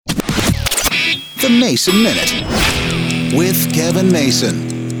The Mason Minute with Kevin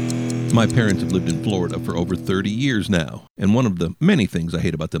Mason. My parents have lived in Florida for over 30 years now, and one of the many things I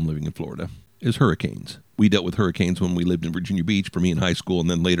hate about them living in Florida is hurricanes. We dealt with hurricanes when we lived in Virginia Beach for me in high school and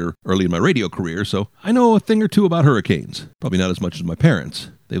then later early in my radio career, so I know a thing or two about hurricanes. Probably not as much as my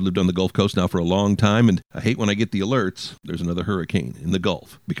parents. They've lived on the Gulf Coast now for a long time, and I hate when I get the alerts, there's another hurricane in the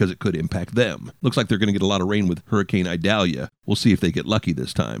Gulf, because it could impact them. Looks like they're going to get a lot of rain with Hurricane Idalia. We'll see if they get lucky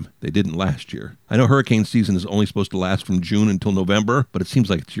this time. They didn't last year. I know hurricane season is only supposed to last from June until November, but it seems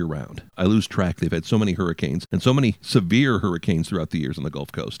like it's year-round. I lose track. They've had so many hurricanes, and so many severe hurricanes throughout the years on the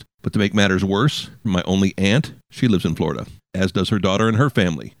Gulf Coast. But to make matters worse, my only aunt, she lives in Florida, as does her daughter and her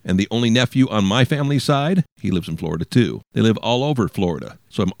family. And the only nephew on my family's side, he lives in Florida too. They live all over Florida,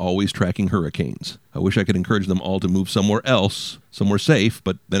 so I'm always tracking hurricanes. I wish I could encourage them all to move somewhere else, somewhere safe,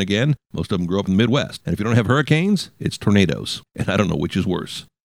 but then again, most of them grew up in the Midwest. And if you don't have hurricanes, it's tornadoes. And I don't know which is worse.